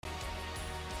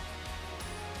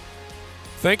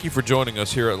Thank you for joining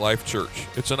us here at Life Church.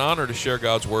 It's an honor to share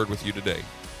God's Word with you today.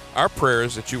 Our prayer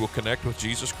is that you will connect with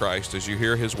Jesus Christ as you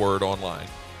hear His Word online.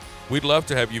 We'd love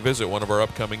to have you visit one of our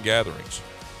upcoming gatherings.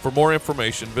 For more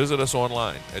information, visit us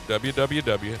online at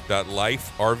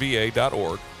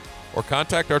www.liferva.org or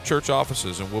contact our church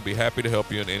offices and we'll be happy to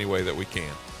help you in any way that we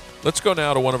can. Let's go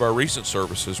now to one of our recent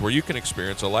services where you can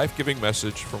experience a life-giving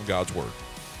message from God's Word.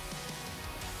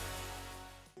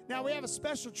 Now, we have a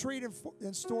special treat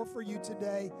in store for you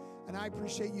today, and I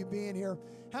appreciate you being here.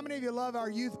 How many of you love our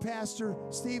youth pastor,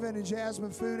 Stephen and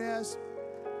Jasmine Funes?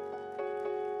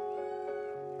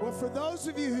 Well, for those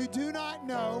of you who do not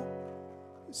know,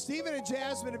 Stephen and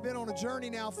Jasmine have been on a journey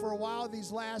now for a while,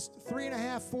 these last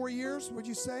 3.5, 4 years, would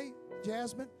you say,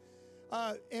 Jasmine?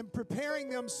 In preparing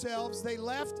themselves, they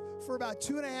left for about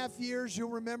 2.5 years.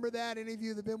 You'll remember that, any of you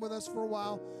that have been with us for a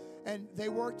while. And they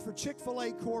worked for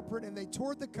Chick-fil-A corporate, and they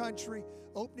toured the country,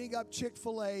 opening up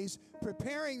Chick-fil-A's,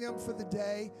 preparing them for the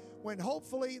day when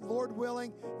hopefully, Lord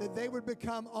willing, that they would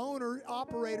become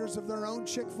operators of their own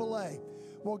Chick-fil-A.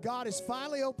 Well, God has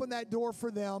finally opened that door for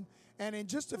them. And in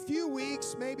just a few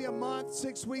weeks, maybe a month,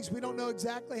 6 weeks, we don't know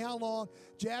exactly how long,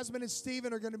 Jasmine and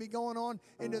Stephen are going to be going on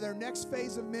into their next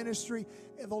phase of ministry.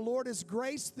 And the Lord has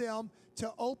graced them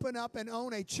to open up and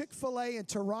own a Chick-fil-A in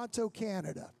Toronto,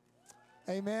 Canada.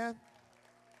 Amen.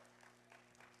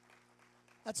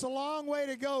 That's a long way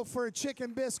to go for a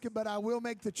chicken biscuit, but I will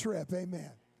make the trip.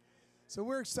 Amen. So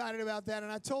we're excited about that.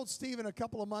 And I told Stephen a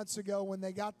couple of months ago when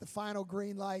they got the final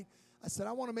green light, I said,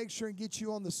 I want to make sure and get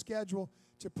you on the schedule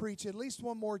to preach at least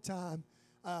one more time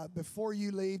before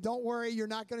you leave. Don't worry, you're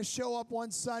not going to show up one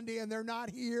Sunday and they're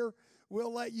not here.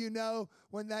 We'll let you know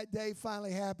when that day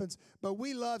finally happens. But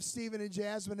we love Stephen and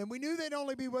Jasmine, and we knew they'd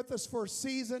only be with us for a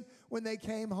season when they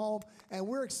came home, and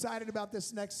we're excited about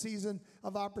this next season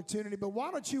of opportunity. But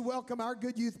why don't you welcome our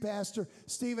good youth pastor,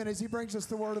 Stephen, as he brings us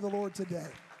the word of the Lord today.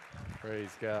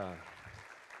 Praise God.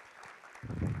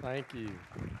 Thank you.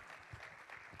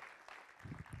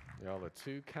 Y'all are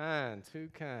too kind, too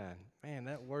kind. Man,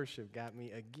 that worship got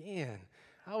me again.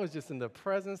 I was just in the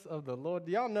presence of the Lord.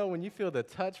 Do y'all know when you feel the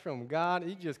touch from God,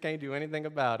 you just can't do anything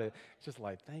about it? It's just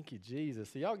like, thank you, Jesus.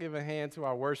 So y'all give a hand to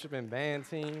our worship and band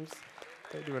teams.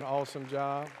 They do an awesome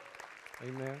job.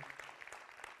 Amen.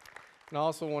 And I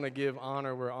also want to give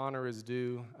honor where honor is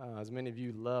due. As many of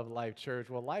you love Life Church.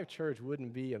 Well, Life Church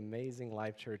wouldn't be amazing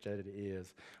Life Church as it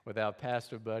is without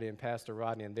Pastor Buddy and Pastor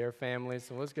Rodney and their families.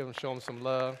 So let's show them some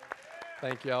love.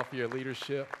 Thank y'all for your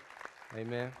leadership.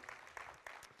 Amen.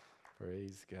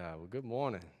 Praise God. Well, good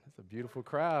morning. It's a beautiful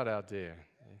crowd out there.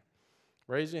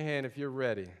 Raise your hand if you're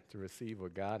ready to receive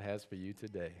what God has for you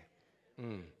today.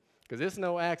 Because it's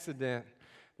no accident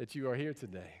that you are here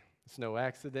today. It's no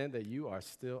accident that you are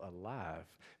still alive.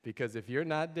 Because if you're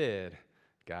not dead,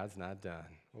 God's not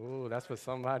done. Oh, that's for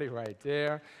somebody right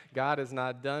there. God is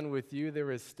not done with you. There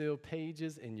is still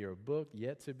pages in your book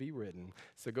yet to be written.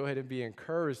 So go ahead and be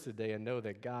encouraged today and know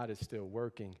that God is still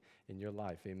working in your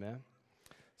life. Amen.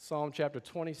 Psalm chapter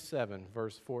 27,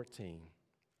 verse 14.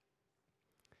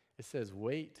 It says,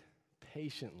 wait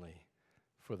patiently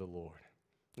for the Lord.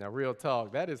 Now, real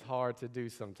talk, that is hard to do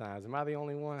sometimes. Am I the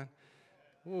only one?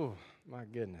 Ooh, my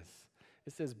goodness.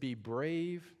 It says, be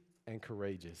brave and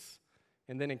courageous.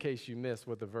 And then in case you missed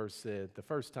what the verse said, the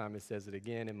first time it says it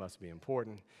again, it must be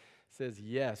important. It says,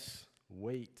 yes,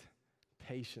 wait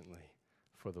patiently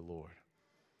for the Lord.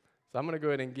 So I'm going to go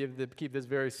ahead and keep this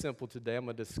very simple today. I'm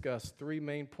going to discuss 3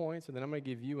 main points, and then I'm going to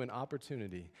give you an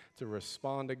opportunity to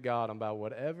respond to God about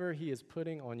whatever He is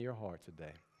putting on your heart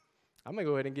today. I'm going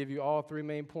to go ahead and give you all 3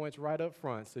 main points right up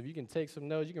front. So if you can take some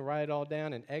notes, you can write it all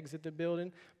down and exit the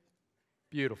building.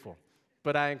 Beautiful.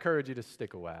 But I encourage you to stay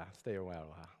a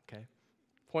while, okay?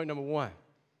 Point number 1,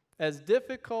 as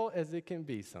difficult as it can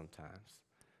be sometimes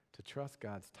to trust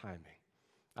God's timing.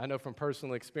 I know from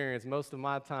personal experience, most of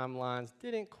my timelines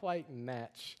didn't quite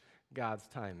match God's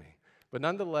timing. But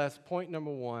nonetheless, point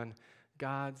number 1,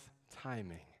 God's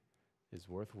timing is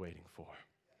worth waiting for.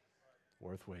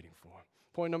 Worth waiting for.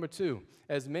 Point number 2,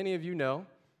 as many of you know,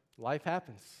 life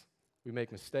happens. We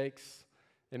make mistakes,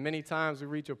 and many times we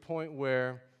reach a point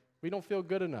where we don't feel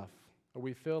good enough, or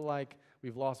we feel like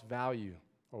we've lost value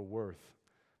or worth.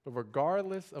 But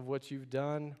regardless of what you've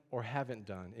done or haven't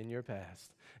done in your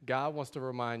past, God wants to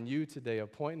remind you today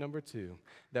of point number 2,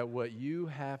 that what you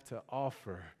have to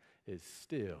offer is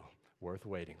still worth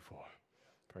waiting for.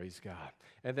 Praise God.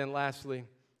 And then lastly,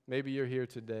 maybe you're here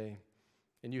today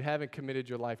and you haven't committed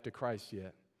your life to Christ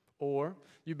yet, or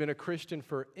you've been a Christian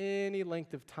for any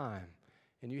length of time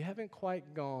and you haven't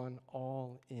quite gone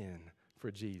all in for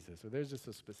Jesus, or there's just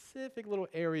a specific little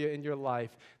area in your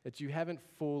life that you haven't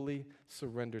fully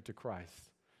surrendered to Christ.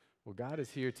 Well, God is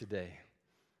here today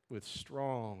with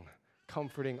strong,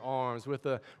 comforting arms, with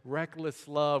a reckless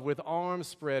love, with arms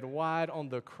spread wide on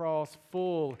the cross,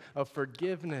 full of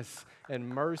forgiveness and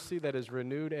mercy that is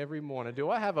renewed every morning. Do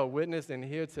I have a witness in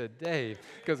here today?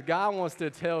 Because God wants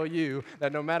to tell you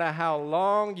that no matter how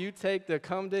long you take to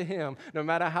come to Him, no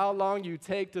matter how long you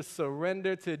take to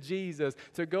surrender to Jesus,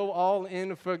 to go all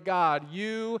in for God,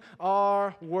 you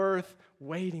are worth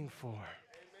waiting for.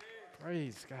 Amen.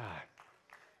 Praise God.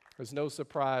 There's no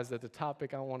surprise that the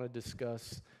topic I want to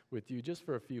discuss with you just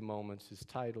for a few moments is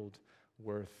titled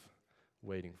Worth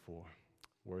Waiting For.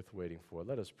 Worth waiting for.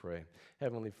 Let us pray.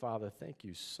 Heavenly Father, thank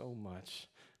you so much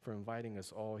for inviting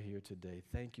us all here today.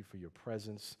 Thank you for your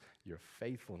presence, your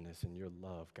faithfulness, and your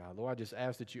love, God. Lord, I just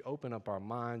ask that you open up our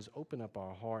minds, open up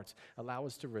our hearts, allow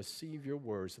us to receive your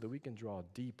word so that we can draw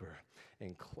deeper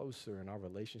and closer in our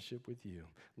relationship with you.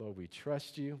 Lord, we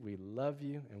trust you, we love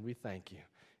you, and we thank you.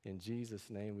 In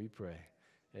Jesus' name we pray.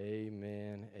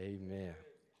 Amen, amen.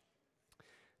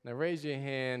 Now raise your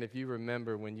hand if you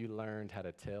remember when you learned how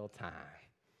to tell time.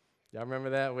 Y'all remember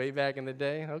that way back in the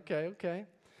day? Okay.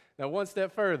 Now one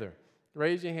step further.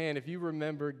 Raise your hand if you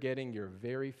remember getting your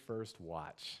very first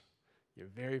watch. Your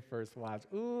very first watch.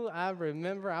 Ooh, I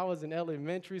remember I was in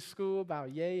elementary school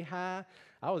about yay high.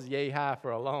 I was yay high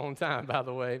for a long time, by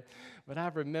the way. But I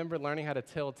remember learning how to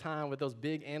tell time with those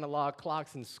big analog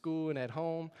clocks in school and at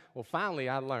home. Well, finally,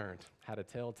 I learned how to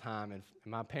tell time. And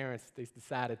my parents, they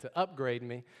decided to upgrade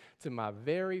me to my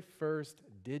very first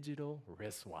digital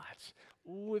wristwatch.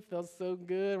 Ooh, it felt so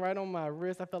good right on my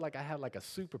wrist. I felt like I had like a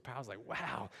superpower. I was like,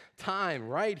 wow, time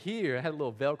right here. I had a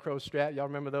little Velcro strap. Y'all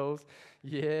remember those?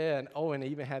 Yeah, and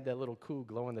it even had that little cool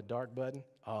glow-in-the-dark button.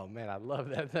 Oh, man, I love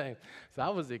that thing. So I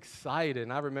was excited,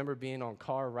 and I remember being on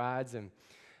car rides,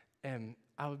 and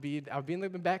I would be in the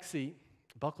back seat,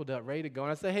 buckled up, ready to go,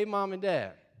 and I'd say, hey, Mom and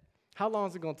Dad, how long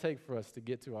is it going to take for us to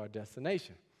get to our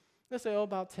destination? They say,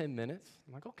 about 10 minutes.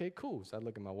 I'm like, okay, cool. So I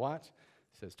look at my watch.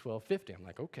 It says 12:50. I'm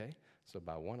like, okay. So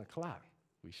by 1 o'clock,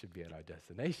 we should be at our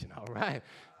destination. All right,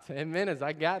 10 minutes,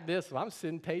 I got this. So I'm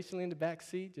sitting patiently in the back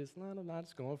seat, just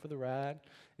going for the ride,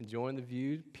 enjoying the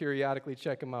view, periodically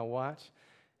checking my watch.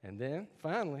 And then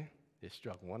finally, it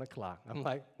struck 1 o'clock. I'm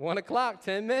like, 1 o'clock,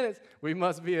 10 minutes, we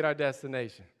must be at our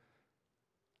destination.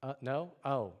 No?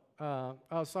 Oh,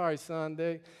 sorry, son.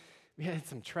 We had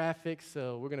some traffic,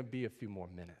 so we're going to be a few more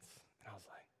minutes. And I was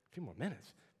like, a few more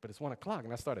minutes? But it's 1 o'clock,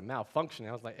 and I started malfunctioning.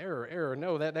 I was like, error,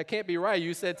 no, that can't be right.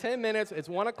 You said 10 minutes, it's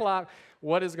 1 o'clock.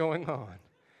 What is going on?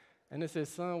 And it says,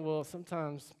 son, well,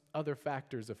 sometimes other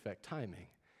factors affect timing.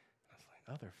 I was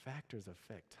like, other factors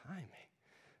affect timing?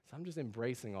 So I'm just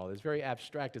embracing all this. Very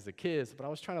abstract as a kid, but I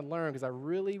was trying to learn because I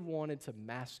really wanted to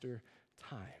master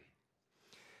time.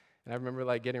 And I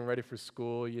remember getting ready for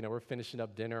school. We're finishing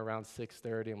up dinner around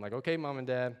 6:30. I'm like, okay, Mom and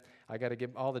Dad, I got to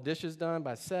get all the dishes done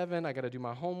by 7. I got to do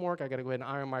my homework. I got to go ahead and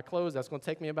iron my clothes. That's going to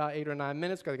take me about 8 or 9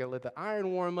 minutes. I got to let the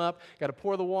iron warm up. Got to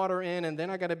pour the water in, and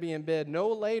then I got to be in bed no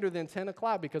later than 10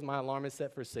 o'clock because my alarm is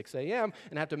set for 6 a.m.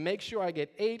 and I have to make sure I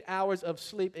get 8 hours of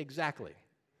sleep exactly.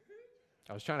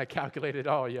 I was trying to calculate it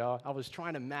all, y'all. I was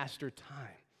trying to master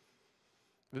time.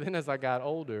 But then as I got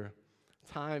older,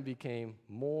 time became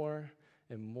more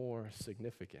and more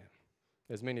significant.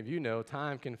 As many of you know,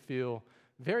 time can feel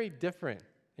very different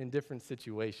in different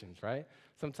situations, right?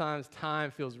 Sometimes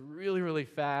time feels really, really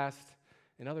fast,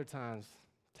 and other times,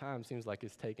 time seems like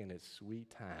it's taking its sweet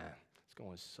time. It's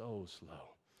going so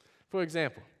slow. For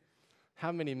example,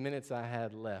 how many minutes I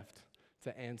had left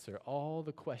to answer all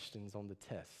the questions on the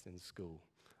test in school.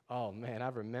 Oh, man, I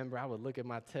remember I would look at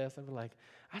my test. I'd be like,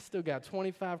 I still got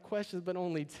 25 questions, but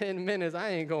only 10 minutes. I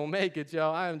ain't going to make it,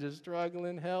 y'all. I am just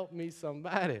struggling. Help me,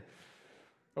 somebody.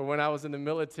 Or when I was in the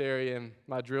military and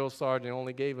my drill sergeant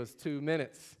only gave us 2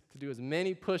 minutes to do as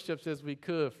many push-ups as we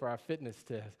could for our fitness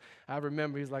test. I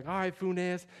remember he's like, all right,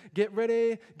 Funes, get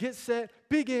ready, get set,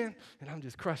 begin. And I'm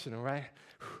just crushing them, right?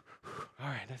 All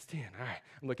right, that's 10. All right.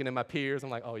 I'm looking at my peers. I'm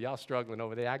like, oh, y'all struggling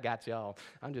over there. I got y'all.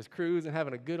 I'm just cruising,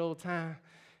 having a good old time.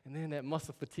 And then that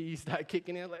muscle fatigue started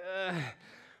kicking in. Like,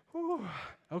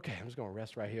 okay, I'm just going to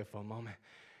rest right here for a moment.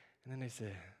 And then they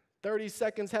said, 30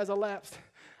 seconds has elapsed.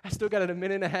 I still got it a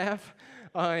minute and a half.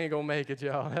 Oh, I ain't going to make it,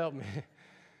 y'all. Help me.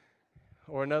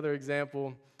 Or another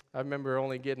example, I remember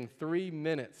only getting 3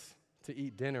 minutes to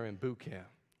eat dinner in boot camp.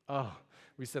 Oh,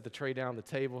 we set the tray down on the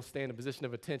table, stay in a position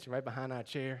of attention right behind our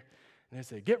chair. And they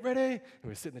say, get ready. And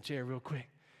we sit in the chair real quick.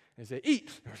 And they say,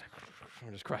 eat. And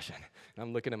we're just crushing. And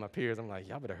I'm looking at my peers. I'm like,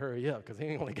 y'all better hurry up because he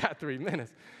ain't only got 3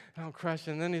 minutes. And I'm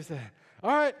crushing. And then he said,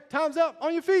 all right, time's up.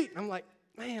 On your feet. And I'm like,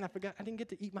 man, I forgot. I didn't get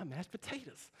to eat my mashed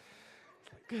potatoes.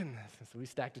 Goodness. And so we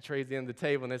stacked the trays at the end of the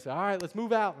table, and they said, all right, let's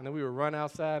move out. And then we would run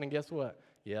outside, and guess what?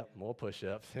 Yep, more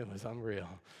push-ups. It was unreal.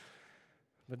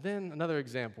 But then another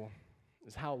example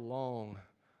is how long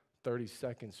 30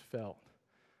 seconds felt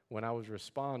when I was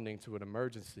responding to an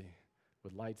emergency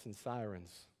with lights and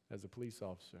sirens as a police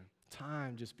officer.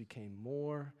 Time just became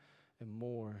more and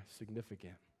more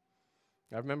significant.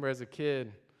 I remember as a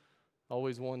kid,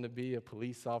 always wanting to be a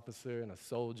police officer and a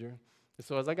soldier. And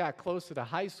so as I got closer to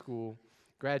high school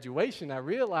graduation, I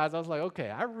realized, I was like, okay,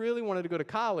 I really wanted to go to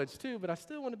college too, but I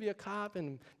still want to be a cop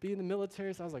and be in the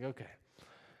military. So I was like, okay.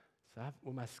 So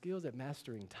with my skills at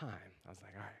mastering time, I was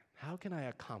like, all right, how can I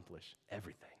accomplish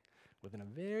everything within a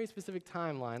very specific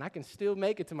timeline? I can still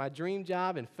make it to my dream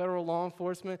job in federal law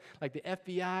enforcement, like the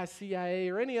FBI, CIA,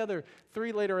 or any other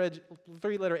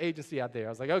three-letter agency out there. I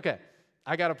was like, okay,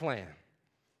 I got a plan.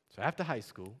 So after high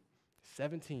school,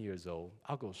 17 years old,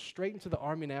 I'll go straight into the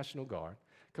Army National Guard,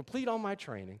 complete all my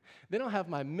training. Then I'll have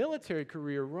my military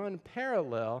career run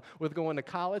parallel with going to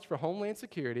college for Homeland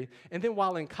Security. And then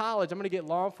while in college, I'm going to get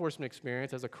law enforcement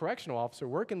experience as a correctional officer,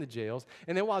 work in the jails.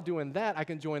 And then while doing that, I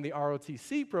can join the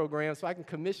ROTC program so I can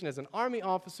commission as an Army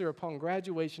officer upon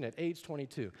graduation at age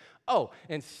 22. Oh,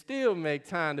 and still make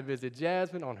time to visit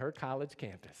Jasmine on her college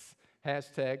campus.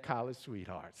 Hashtag college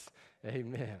sweethearts.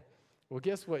 Amen. Well,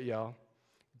 guess what, y'all?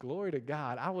 Glory to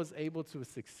God, I was able to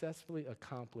successfully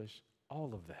accomplish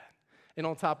all of that. And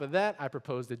on top of that, I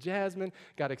proposed to Jasmine,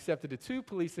 got accepted to 2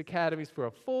 police academies for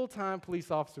a full-time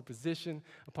police officer position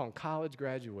upon college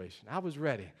graduation. I was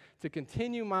ready to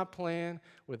continue my plan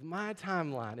with my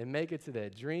timeline and make it to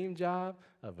that dream job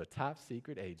of a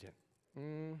top-secret agent.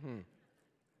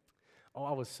 Oh,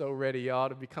 I was so ready, y'all,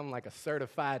 to become like a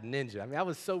certified ninja. I mean, I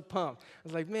was so pumped. I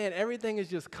was like, man, everything is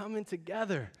just coming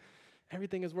together.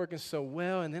 Everything is working so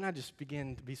well, and then I just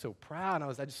began to be so proud.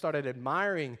 I just started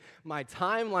admiring my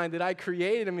timeline that I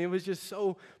created. I mean, it was just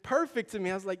so perfect to me.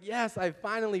 I was like, yes, I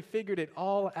finally figured it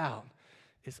all out.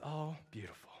 It's all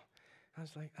beautiful. I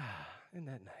was like, isn't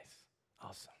that nice?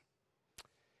 Awesome.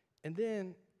 And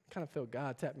then I kind of felt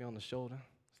God tap me on the shoulder.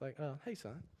 It's like, hey,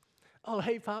 son. Oh,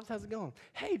 hey, Pops, how's it going?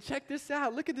 Hey, check this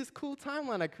out. Look at this cool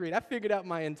timeline I created. I figured out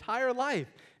my entire life.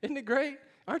 Isn't it great?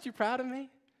 Aren't you proud of me?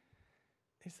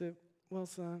 He said, well,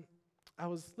 son, I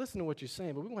was listening to what you're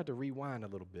saying, but we're going to have to rewind a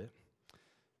little bit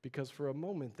because for a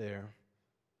moment there,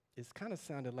 it kind of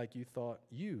sounded like you thought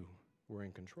you were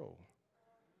in control.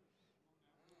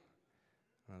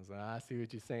 I was like, I see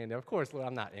what you're saying there. Of course, Lord,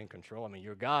 I'm not in control. I mean,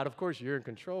 you're God. Of course, you're in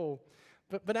control.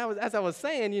 But as I was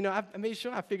saying, you know, I made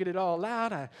sure I figured it all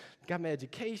out. I got my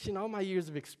education, all my years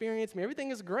of experience. I mean,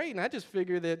 everything is great, and I just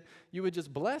figured that you would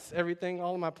just bless everything,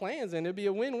 all of my plans, and it'd be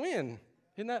a win-win.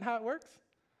 Isn't that how it works?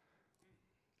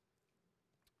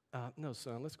 No,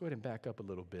 son, let's go ahead and back up a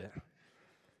little bit.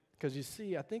 Because you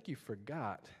see, I think you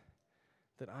forgot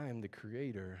that I am the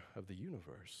creator of the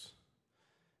universe,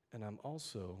 and I'm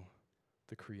also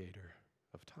the creator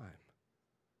of time.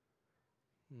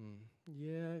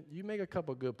 Yeah, you make a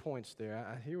couple good points there.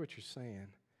 I hear what you're saying.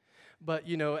 But,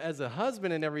 you know, as a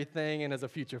husband and everything, and as a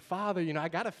future father, you know, I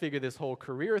got to figure this whole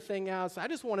career thing out. So I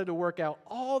just wanted to work out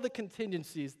all the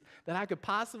contingencies that I could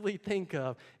possibly think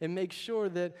of and make sure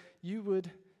that you would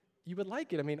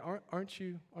like it. I mean, aren't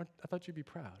you? I thought you'd be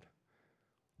proud.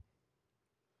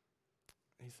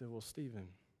 He said, well, Stephen,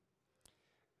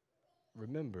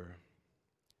 remember,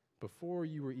 before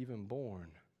you were even born,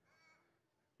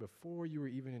 before you were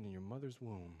even in your mother's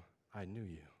womb, I knew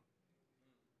you.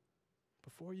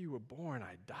 Before you were born,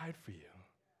 I died for you.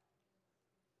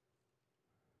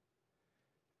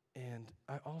 And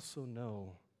I also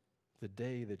know the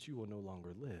day that you will no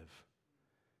longer live.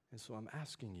 And so I'm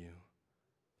asking you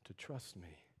to trust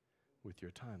me with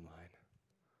your timeline.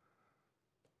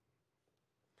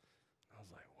 I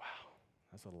was like, wow,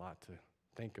 that's a lot to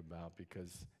think about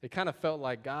because it kind of felt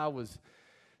like God was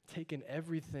taking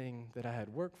everything that I had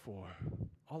worked for,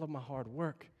 all of my hard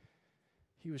work.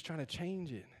 He was trying to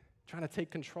change it, trying to take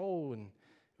control, and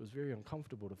it was very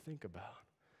uncomfortable to think about.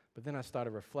 But then I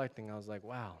started reflecting. I was like,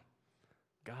 wow,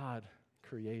 God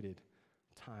created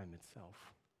time itself.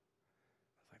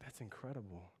 I was like, that's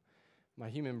incredible. My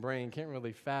human brain can't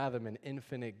really fathom an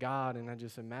infinite God, and I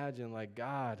just imagine like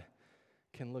God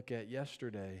can look at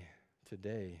yesterday,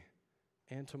 today,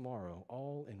 and tomorrow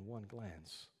all in one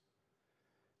glance.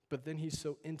 But then he's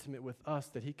so intimate with us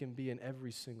that he can be in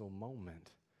every single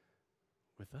moment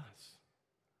with us.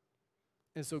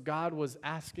 And so God was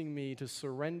asking me to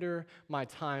surrender my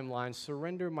timeline,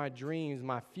 surrender my dreams,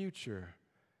 my future.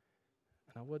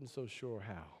 And I wasn't so sure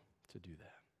how to do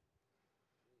that.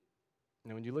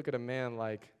 And when you look at a man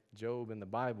like Job in the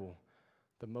Bible,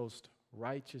 the most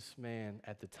righteous man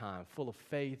at the time, full of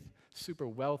faith, super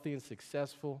wealthy and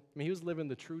successful. I mean, he was living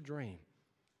the true dream.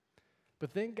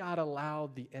 But then God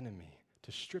allowed the enemy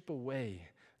to strip away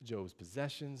Job's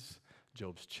possessions,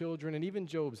 Job's children, and even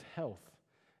Job's health.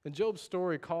 And Job's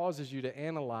story causes you to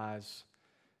analyze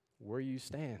where you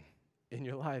stand in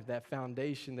your life, that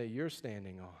foundation that you're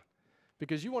standing on.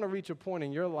 Because you want to reach a point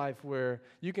in your life where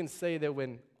you can say that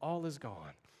when all is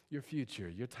gone, your future,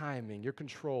 your timing, your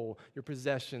control, your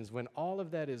possessions, when all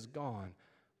of that is gone,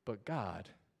 but God,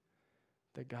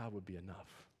 that God would be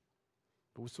enough.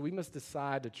 So we must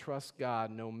decide to trust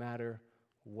God no matter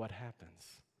what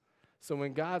happens. So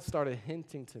when God started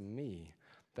hinting to me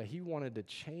that he wanted to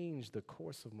change the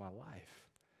course of my life,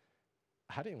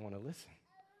 I didn't want to listen.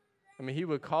 I mean, he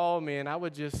would call me and I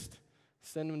would just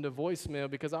send him the voicemail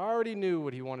because I already knew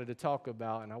what he wanted to talk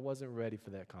about and I wasn't ready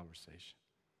for that conversation.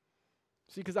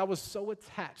 See, because I was so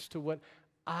attached to what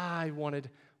I wanted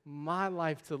my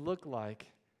life to look like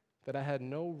that I had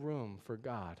no room for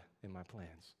God in my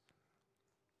plans.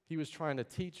 He was trying to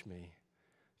teach me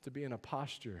to be in a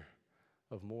posture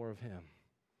of more of him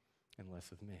and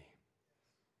less of me.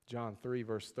 John 3,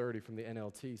 verse 30 from the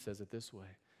NLT says it this way: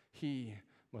 he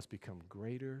must become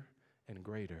greater and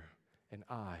greater, and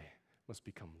I must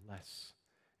become less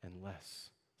and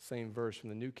less. Same verse from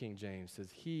the New King James says,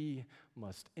 he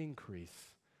must increase,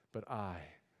 but I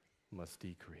must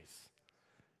decrease.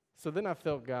 So then I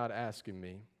felt God asking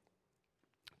me,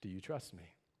 do you trust me?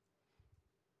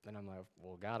 And I'm like,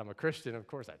 well, God, I'm a Christian. Of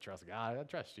course I trust God. I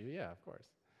trust you. Yeah, of course.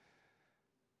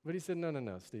 But he said, no,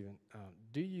 Stephen.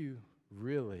 Do you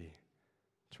really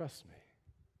trust me?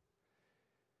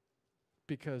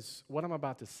 Because what I'm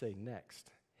about to say next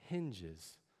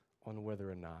hinges on whether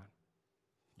or not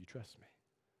you trust me.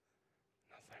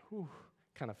 And I was like, whew.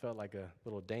 Kind of felt like a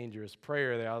little dangerous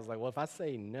prayer there. I was like, well, if I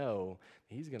say no,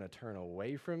 he's going to turn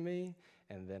away from me,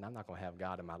 and then I'm not going to have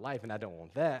God in my life, and I don't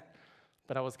want that.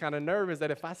 But I was kind of nervous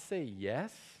that if I say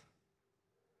yes,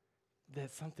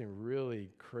 that something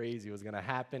really crazy was going to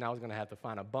happen. I was going to have to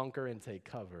find a bunker and take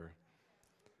cover,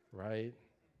 right?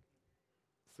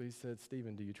 So he said,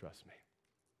 Stephen, do you trust me?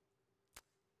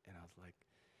 And I was like,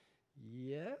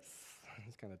 yes. I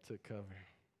just kind of took cover.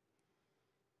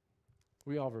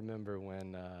 We all remember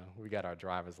when we got our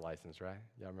driver's license, right?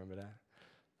 Y'all remember that?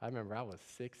 I remember I was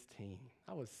 16.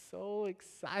 I was so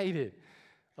excited.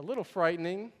 A little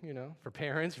frightening, for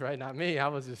parents, right? Not me. I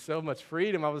was just so much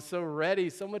freedom. I was so ready,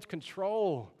 so much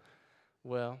control.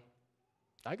 Well,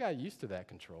 I got used to that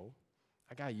control.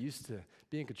 I got used to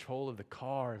being in control of the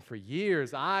car. And for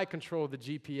years, I controlled the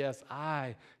GPS.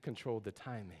 I controlled the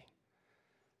timing.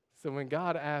 So when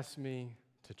God asked me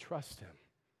to trust him,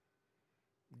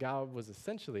 God was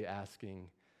essentially asking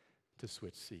to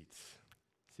switch seats.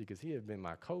 See, because he had been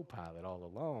my co-pilot all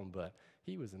along, but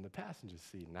he was in the passenger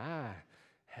seat, and I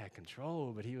had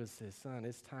control, but he was said, son,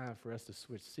 it's time for us to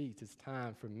switch seats. It's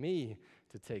time for me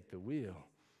to take the wheel.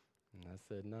 And I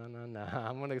said, no,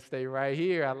 I'm going to stay right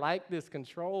here. I like this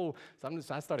control.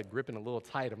 So I started gripping a little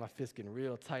tighter. My fist getting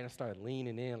real tight. I started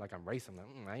leaning in like I'm racing.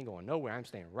 I'm like, I ain't going nowhere. I'm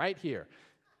staying right here.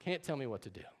 Can't tell me what to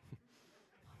do.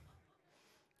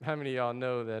 How many of y'all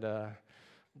know that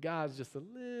God's just a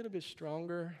little bit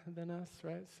stronger than us,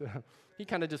 right? So he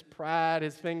kind of just pried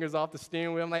his fingers off the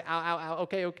steering wheel. I'm like, ow,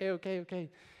 okay. And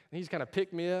he just kind of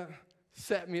picked me up,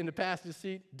 sat me in the passenger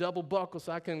seat, double buckle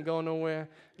so I couldn't go nowhere.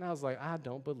 And I was like, I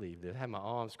don't believe this. I had my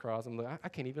arms crossed. I'm like, I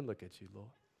can't even look at you, Lord.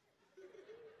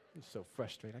 I'm so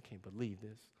frustrated. I can't believe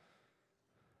this.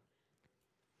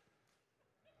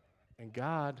 And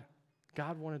God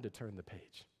wanted to turn the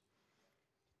page.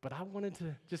 But I wanted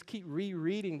to just keep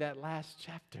rereading that last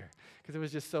chapter because it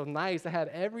was just so nice. I had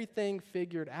everything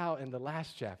figured out in the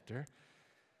last chapter.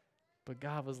 But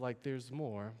God was like, there's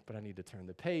more, but I need to turn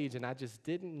the page. And I just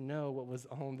didn't know what was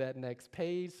on that next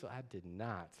page, so I did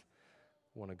not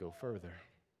want to go further.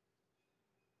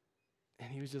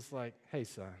 And he was just like, hey,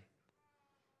 son,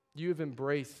 you have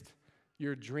embraced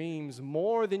your dreams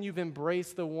more than you've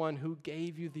embraced the one who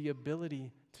gave you the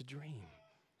ability to dream.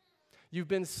 You've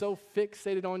been so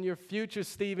fixated on your future,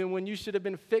 Stephen, when you should have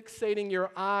been fixating your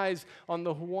eyes on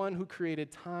the one who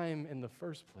created time in the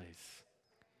first place.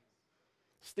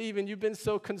 Stephen, you've been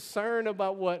so concerned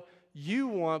about what you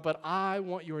want, but I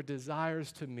want your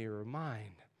desires to mirror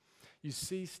mine. You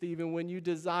see, Stephen, when you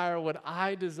desire what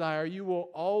I desire, you will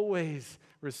always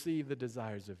receive the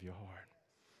desires of your heart.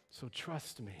 So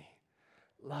trust me,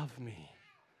 love me,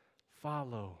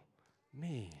 follow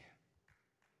me.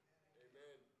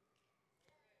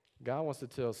 God wants to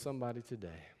tell somebody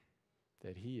today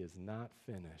that he is not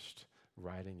finished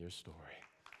writing your story.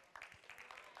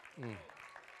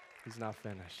 He's not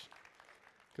finished.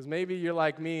 Because maybe you're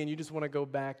like me and you just want to go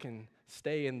back and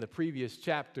stay in the previous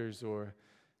chapters, or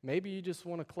maybe you just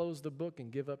want to close the book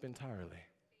and give up entirely.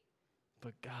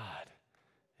 But God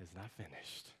is not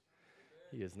finished.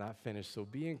 He is not finished. So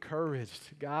be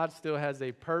encouraged. God still has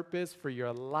a purpose for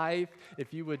your life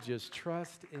if you would just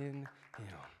trust in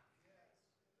Him.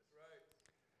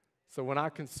 So when I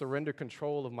can surrender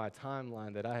control of my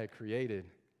timeline that I had created,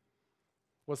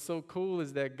 what's so cool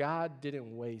is that God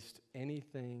didn't waste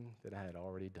anything that I had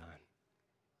already done.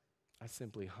 I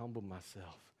simply humbled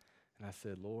myself and I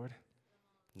said, Lord,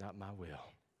 not my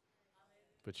will,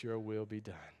 but your will be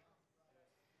done.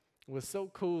 What's so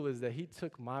cool is that He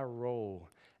took my role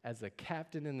as a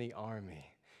captain in the army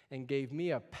and gave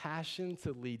me a passion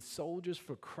to lead soldiers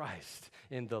for Christ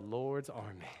in the Lord's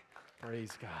army.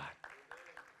 Praise God.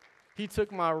 He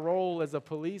took my role as a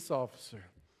police officer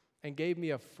and gave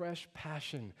me a fresh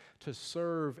passion to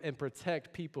serve and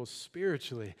protect people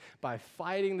spiritually by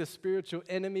fighting the spiritual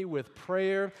enemy with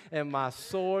prayer and my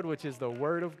sword, which is the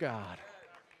Word of God.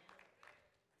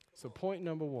 So point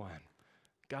number one,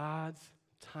 God's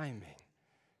timing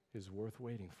is worth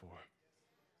waiting for.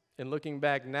 And looking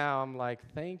back now, I'm like,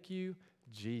 thank you,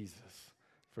 Jesus,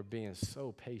 for being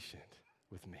so patient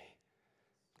with me.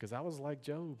 Because I was like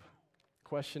Job,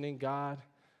 questioning God,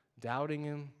 doubting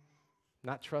Him,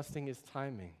 not trusting His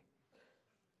timing.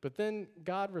 But then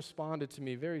God responded to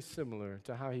me very similar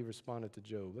to how He responded to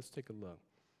Job. Let's take a look.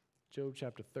 Job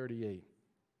chapter 38,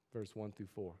 verse 1 through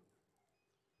 4.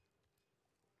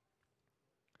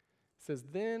 It says,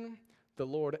 Then the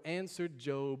Lord answered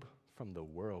Job from the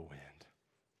whirlwind.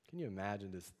 Can you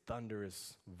imagine this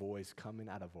thunderous voice coming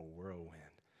out of a whirlwind?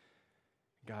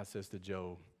 God says to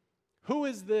Job, Who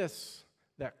is this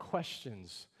that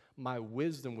questions my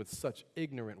wisdom with such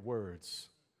ignorant words?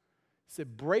 He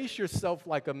said, Brace yourself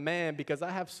like a man, because I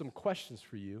have some questions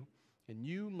for you, and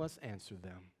you must answer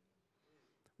them.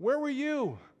 Where were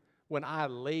you when I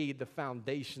laid the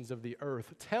foundations of the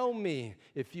earth? Tell me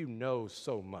if you know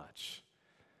so much.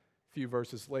 A few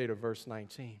verses later, verse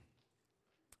 19.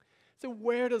 So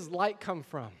where does light come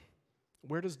from?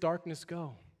 Where does darkness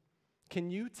go? Can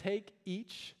you take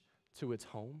each to its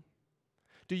home?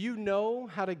 Do you know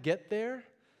how to get there?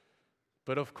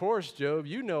 But of course, Job,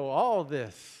 you know all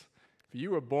this. For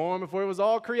you were born before it was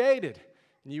all created,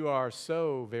 and you are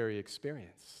so very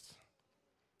experienced.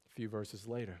 A few verses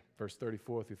later, verse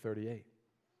 34 through 38.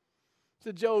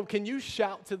 So Job, can you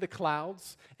shout to the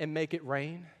clouds and make it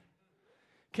rain?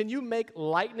 Can you make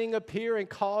lightning appear and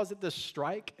cause it to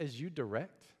strike as you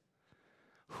direct?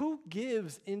 Who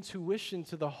gives intuition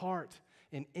to the heart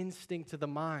and instinct to the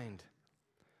mind?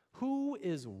 Who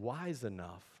is wise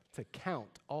enough to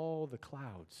count all the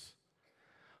clouds?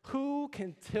 Who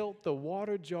can tilt the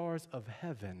water jars of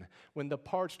heaven when the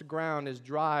parched ground is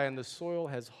dry and the soil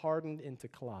has hardened into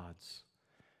clods?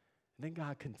 And then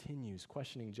God continues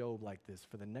questioning Job like this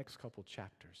for the next couple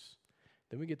chapters.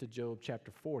 Then we get to Job chapter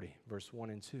 40, verse 1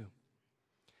 and 2. It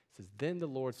says, Then the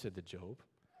Lord said to Job,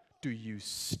 Do you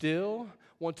still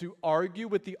want to argue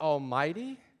with the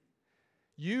Almighty?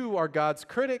 You are God's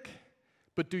critic,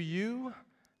 but do you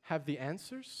have the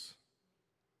answers?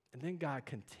 And then God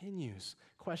continues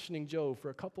questioning Job for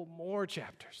a couple more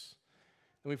chapters.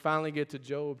 And we finally get to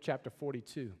Job chapter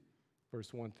 42,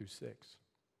 verse 1 through 6. It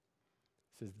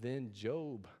says, Then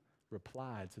Job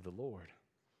replied to the Lord,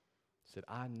 said,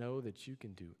 I know that you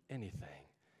can do anything,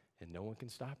 and no one can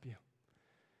stop you.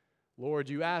 Lord,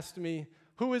 you asked me,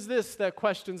 Who is this that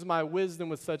questions my wisdom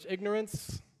with such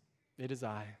ignorance? It is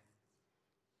I.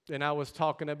 And I was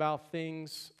talking about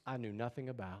things I knew nothing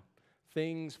about,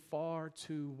 things far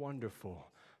too wonderful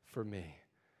for me.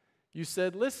 You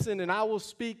said, Listen, and I will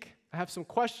speak. I have some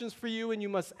questions for you, and you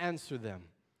must answer them.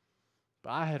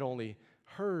 But I had only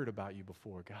heard about you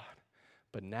before, God.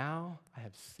 But now I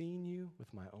have seen you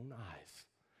with my own eyes.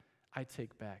 I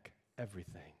take back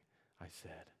everything I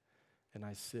said, and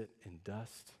I sit in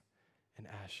dust and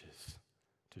ashes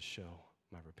to show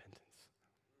my repentance.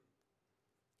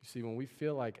 You see, when we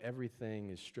feel like everything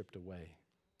is stripped away,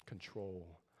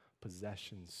 control,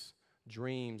 possessions,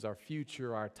 dreams, our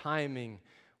future, our timing,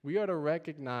 we are to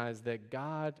recognize that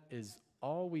God is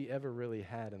all we ever really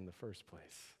had in the first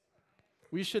place.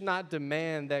 We should not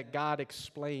demand that God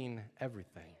explain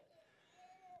everything.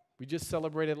 We just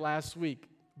celebrated last week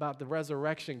about the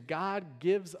resurrection. God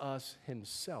gives us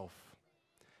Himself,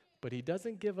 but He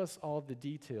doesn't give us all the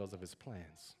details of His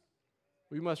plans.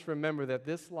 We must remember that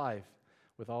this life,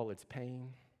 with all its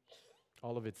pain,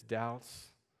 all of its doubts,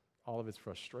 all of its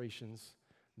frustrations,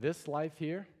 this life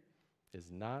here is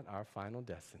not our final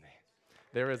destiny.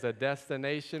 There is a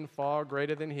destination far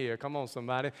greater than here. Come on,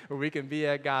 somebody. Where we can be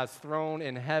at God's throne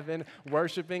in heaven,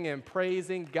 worshiping and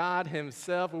praising God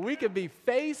himself. Where we can be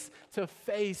face to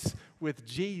face with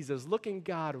Jesus, looking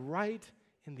God right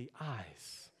in the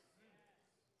eyes.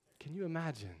 Can you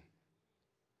imagine?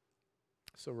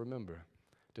 So remember,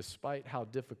 despite how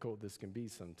difficult this can be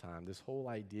sometimes, this whole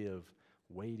idea of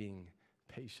waiting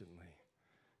patiently,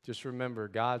 just remember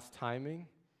God's timing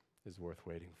is worth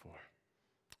waiting for.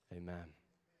 Amen.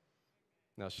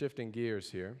 Now, shifting gears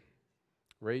here,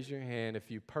 raise your hand if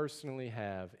you personally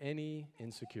have any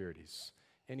insecurities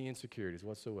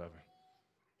whatsoever.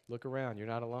 Look around. You're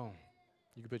not alone.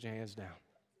 You can put your hands down.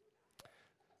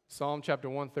 Psalm chapter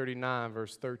 139,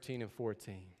 verse 13 and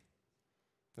 14.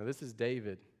 Now, this is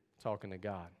David talking to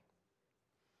God.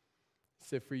 He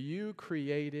said, "For you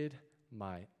created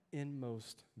my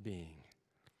inmost being.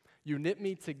 You knit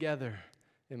me together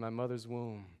in my mother's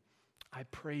womb. I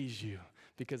praise you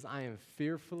because I am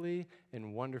fearfully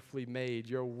and wonderfully made.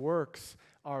 Your works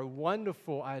are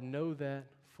wonderful. I know that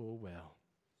full well."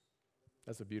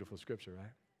 That's a beautiful scripture,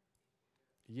 right?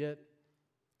 Yet,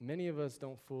 many of us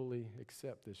don't fully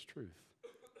accept this truth.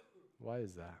 Why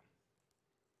is that?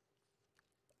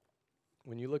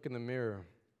 When you look in the mirror,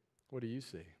 what do you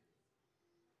see?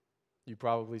 You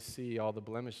probably see all the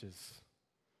blemishes,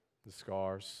 the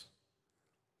scars,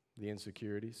 the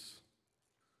insecurities,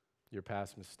 your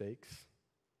past mistakes.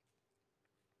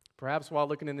 Perhaps while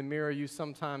looking in the mirror, you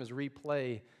sometimes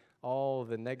replay all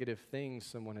the negative things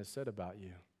someone has said about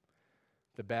you,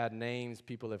 the bad names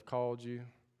people have called you,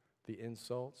 the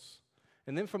insults.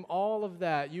 And then from all of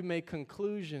that, you make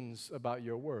conclusions about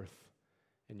your worth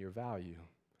and your value.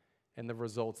 And the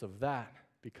results of that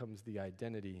becomes the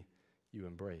identity you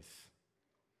embrace.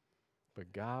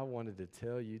 But God wanted to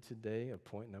tell you today, of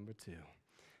point number 2,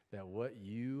 that what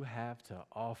you have to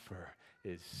offer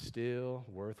is still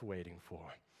worth waiting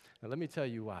for. Now, let me tell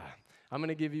you why. I'm going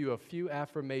to give you a few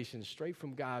affirmations straight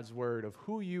from God's word of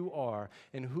who you are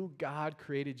and who God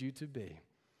created you to be.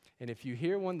 And if you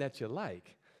hear one that you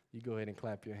like, you go ahead and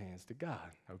clap your hands to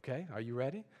God, okay? Are you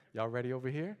ready? Y'all ready over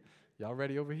here? Y'all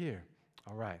ready over here?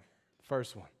 All right.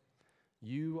 First one.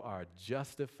 You are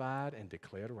justified and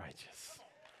declared righteous.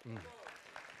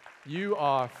 You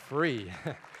are free.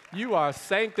 You are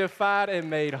sanctified and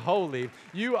made holy.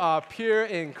 You are pure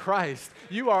in Christ.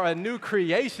 You are a new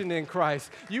creation in Christ.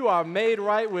 You are made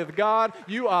right with God.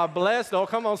 You are blessed. Oh,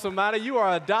 come on, somebody. You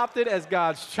are adopted as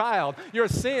God's child. Your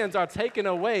sins are taken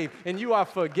away and you are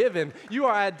forgiven. You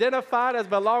are identified as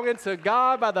belonging to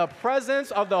God by the presence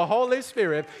of the Holy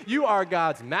Spirit. You are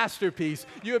God's masterpiece.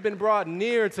 You have been brought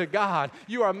near to God.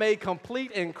 You are made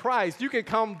complete in Christ. You can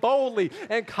come boldly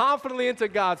and confidently into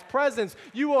God's presence.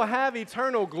 You will have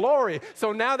eternal glory.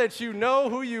 So now that you know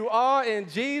who you are in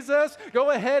Jesus, go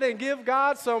ahead and give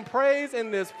God some praise in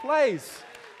this place.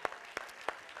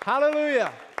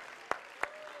 Hallelujah.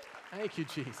 Thank you,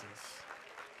 Jesus.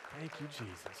 Thank you,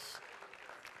 Jesus.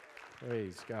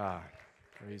 Praise God.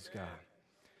 Praise God.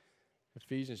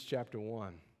 Ephesians chapter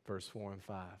 1, verse 4 and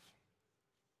 5.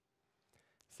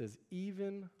 It says,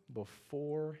 even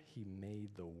before he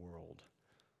made the world.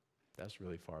 That's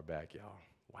really far back, y'all.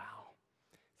 Wow.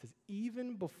 It says,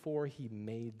 even before he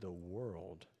made the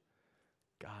world,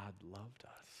 God loved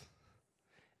us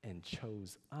and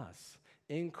chose us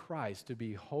in Christ to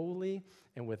be holy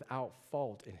and without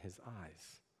fault in his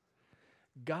eyes.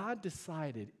 God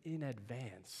decided in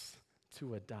advance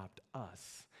to adopt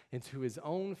us into his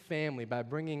own family by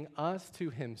bringing us to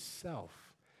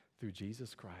himself through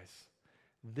Jesus Christ.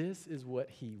 This is what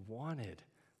he wanted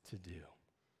to do,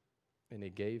 and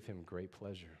it gave him great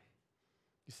pleasure.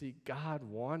 You see, God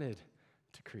wanted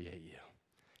to create you.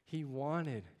 He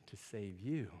wanted to save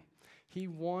you. He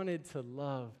wanted to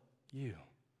love you.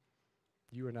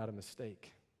 You are not a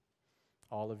mistake.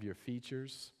 All of your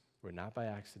features were not by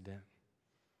accident.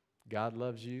 God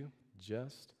loves you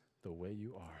just the way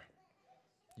you are.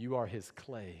 You are his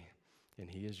clay, and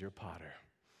he is your potter.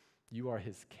 You are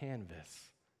his canvas,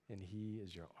 and he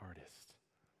is your artist.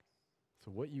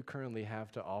 So what you currently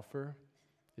have to offer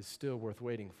is still worth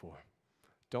waiting for.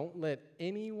 Don't let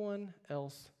anyone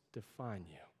else define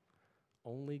you.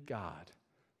 Only God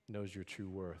knows your true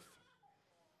worth.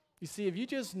 You see, if you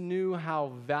just knew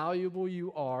how valuable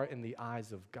you are in the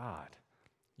eyes of God,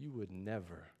 you would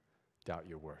never doubt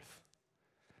your worth.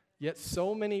 Yet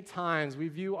so many times we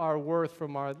view our worth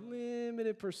from our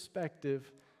limited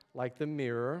perspective, like the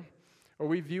mirror, or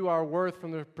we view our worth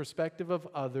from the perspective of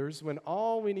others, when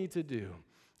all we need to do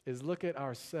is look at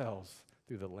ourselves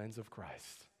through the lens of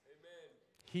Christ.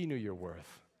 He knew your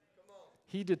worth.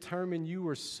 He determined you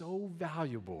were so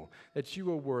valuable that you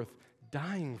were worth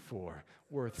dying for,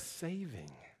 worth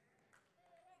saving.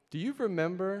 Do you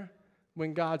remember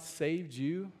when God saved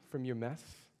you from your mess?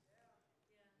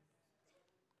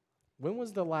 When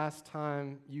was the last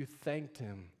time you thanked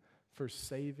him for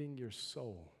saving your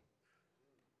soul?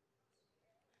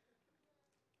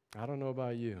 I don't know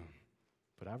about you,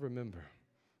 but I remember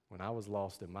when I was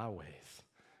lost in my ways,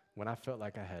 when I felt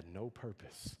like I had no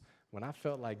purpose, when I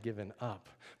felt like giving up,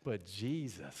 but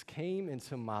Jesus came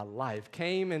into my life,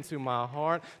 came into my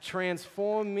heart,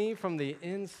 transformed me from the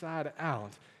inside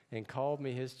out, and called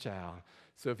me his child.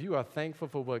 So if you are thankful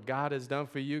for what God has done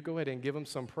for you, go ahead and give him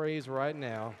some praise right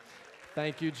now.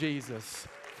 Thank you, Jesus,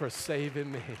 for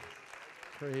saving me.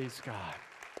 Praise God.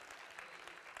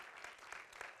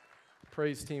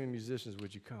 Praise team and musicians,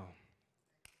 would you come?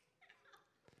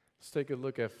 Let's take a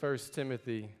look at 1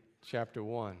 Timothy chapter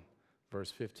 1,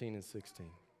 verse 15 and 16.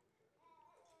 It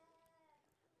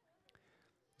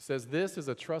says, this is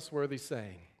a trustworthy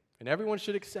saying, and everyone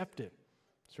should accept it.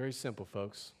 It's very simple,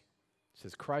 folks. It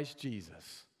says, Christ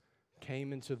Jesus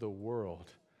came into the world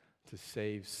to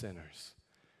save sinners.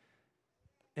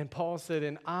 And Paul said,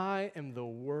 and I am the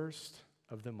worst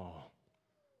of them all,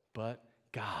 but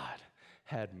God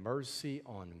had mercy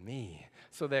on me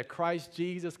so that Christ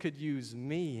Jesus could use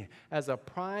me as a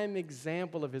prime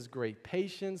example of his great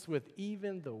patience with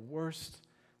even the worst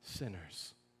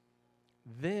sinners.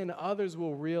 Then others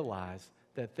will realize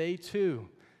that they too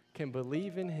can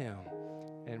believe in him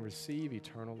and receive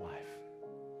eternal life.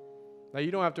 Now,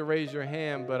 you don't have to raise your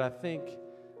hand, but I think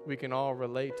we can all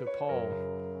relate to Paul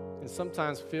and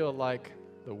sometimes feel like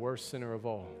the worst sinner of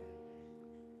all.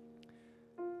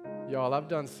 Y'all, I've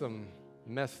done some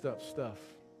messed up stuff.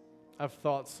 I've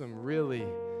thought some really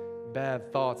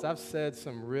bad thoughts. I've said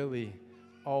some really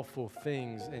awful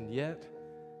things, and yet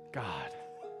God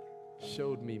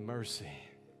showed me mercy.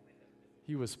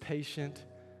 He was patient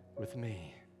with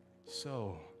me,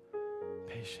 so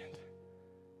patient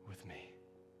with me.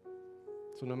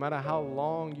 So no matter how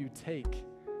long you take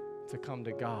to come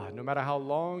to God, no matter how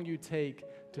long you take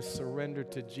to surrender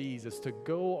to Jesus, to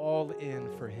go all in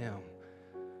for him,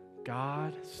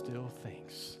 God still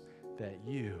thinks that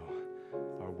you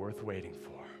are worth waiting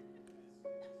for.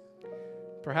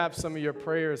 Perhaps some of your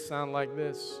prayers sound like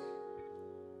this.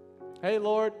 Hey,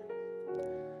 Lord,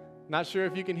 not sure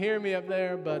if you can hear me up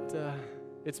there, but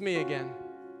it's me again.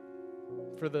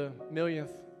 For the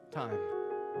millionth time,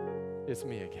 it's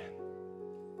me again.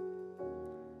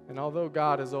 And although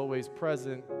God is always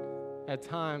present, at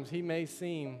times he may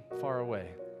seem far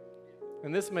away.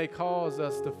 And this may cause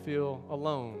us to feel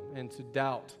alone and to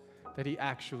doubt that he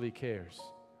actually cares.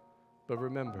 But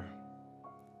remember,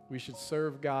 we should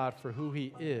serve God for who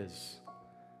he is,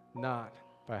 not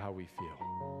by how we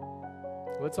feel.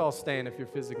 Let's all stand if you're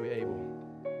physically able.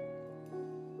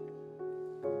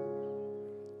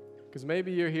 Because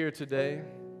maybe you're here today,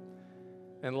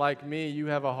 and like me, you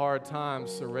have a hard time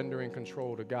surrendering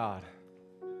control to God.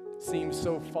 It seems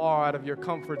so far out of your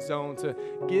comfort zone to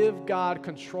give God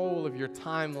control of your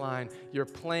timeline, your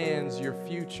plans, your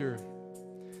future.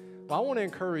 But I want to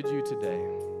encourage you today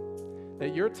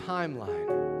that your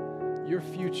timeline, your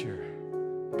future,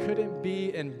 couldn't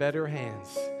be in better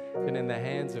hands than in the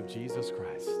hands of Jesus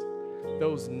Christ.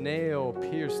 Those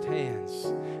nail-pierced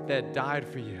hands that died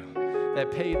for you, that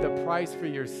paid the price for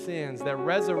your sins, that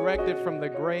resurrected from the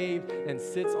grave and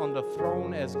sits on the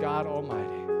throne as God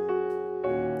Almighty.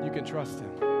 You can trust him.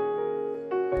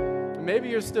 Maybe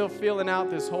you're still feeling out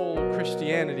this whole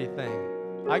Christianity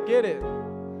thing. I get it.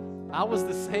 I was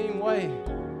the same way.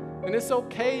 And it's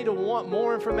okay to want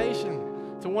more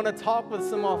information, to want to talk with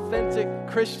some authentic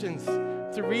Christians,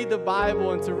 to read the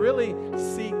Bible and to really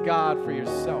seek God for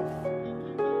yourself.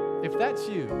 If that's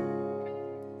you,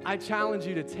 I challenge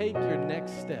you to take your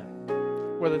next step,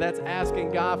 whether that's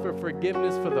asking God for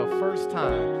forgiveness for the first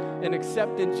time and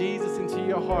accepting Jesus into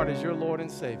your heart as your Lord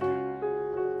and Savior,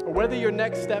 or whether your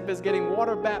next step is getting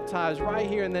water baptized right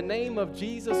here in the name of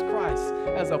Jesus Christ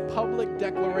as a public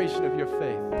declaration of your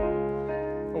faith,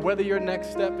 or whether your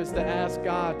next step is to ask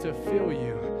God to fill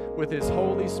you with his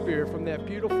Holy Spirit from that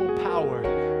beautiful power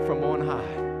from on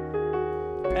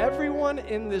high. Everyone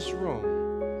in this room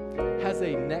has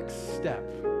a next step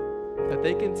that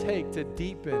they can take to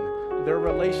deepen their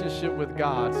relationship with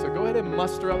God. So go ahead and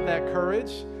muster up that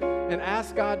courage and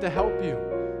ask God to help you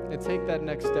and take that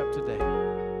next step today.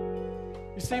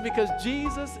 You see, because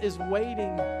Jesus is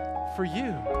waiting for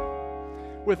you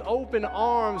with open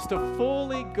arms to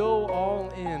fully go all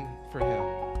in for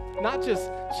him. Not just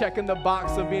checking the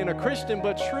box of being a Christian,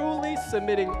 but truly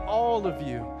submitting all of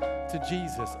you to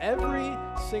Jesus. Every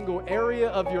single area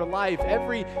of your life,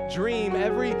 every dream,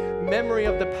 every memory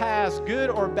of the past, good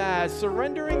or bad,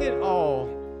 surrendering it all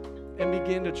and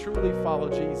begin to truly follow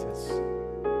Jesus.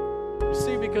 You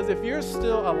see, because if you're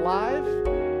still alive,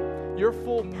 your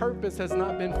full purpose has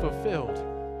not been fulfilled.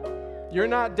 You're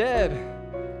not dead,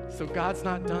 so God's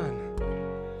not done.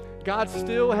 God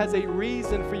still has a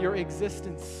reason for your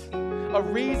existence, a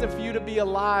reason for you to be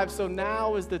alive. So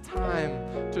now is the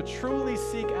time to truly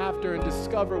seek after and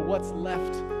discover what's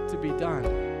left to be done.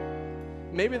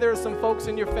 Maybe there are some folks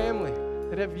in your family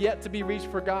that have yet to be reached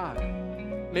for God.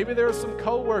 Maybe there are some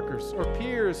coworkers or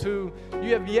peers who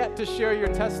you have yet to share your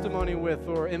testimony with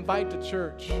or invite to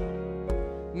church.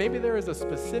 Maybe there is a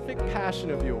specific passion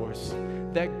of yours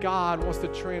that God wants to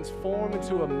transform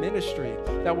into a ministry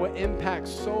that will impact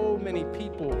so many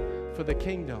people for the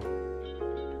kingdom.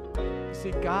 You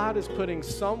see, God is putting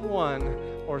someone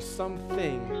or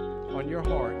something on your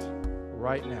heart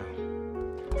right now.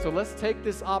 So let's take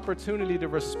this opportunity to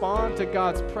respond to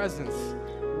God's presence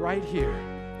right here,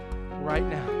 right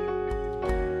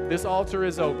now. This altar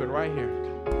is open right here.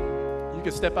 You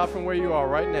can step out from where you are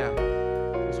right now.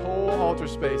 This whole altar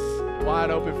space wide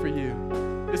open for you.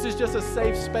 This is just a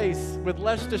safe space with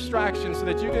less distractions so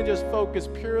that you can just focus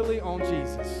purely on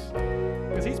Jesus.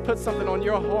 Because He's put something on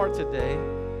your heart today,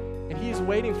 and He's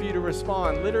waiting for you to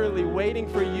respond, literally waiting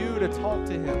for you to talk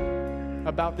to Him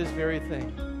about this very thing.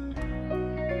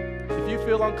 If you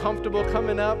feel uncomfortable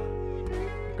coming up,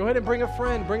 go ahead and bring a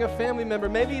friend, bring a family member.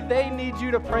 Maybe they need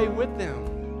you to pray with them.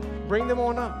 Bring them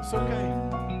on up. It's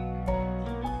okay.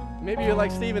 Maybe you're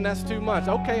like, Stephen, that's too much.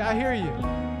 Okay, I hear you.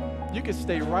 You can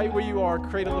stay right where you are,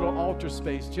 create a little altar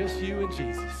space, just you and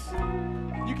Jesus.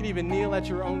 You can even kneel at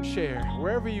your own chair,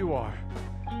 wherever you are.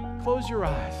 Close your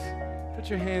eyes. Put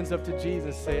your hands up to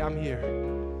Jesus. Say, I'm here.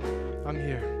 I'm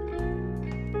here.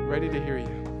 Ready to hear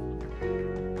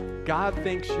you. God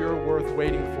thinks you're worth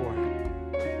waiting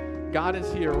for. God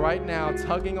is here right now,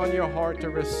 tugging on your heart to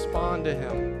respond to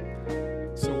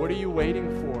Him. So what are you waiting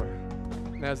for?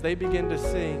 And as they begin to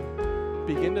sing,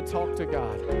 begin to talk to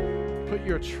God. Put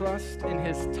your trust in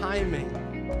His timing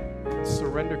and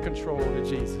surrender control to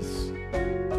Jesus.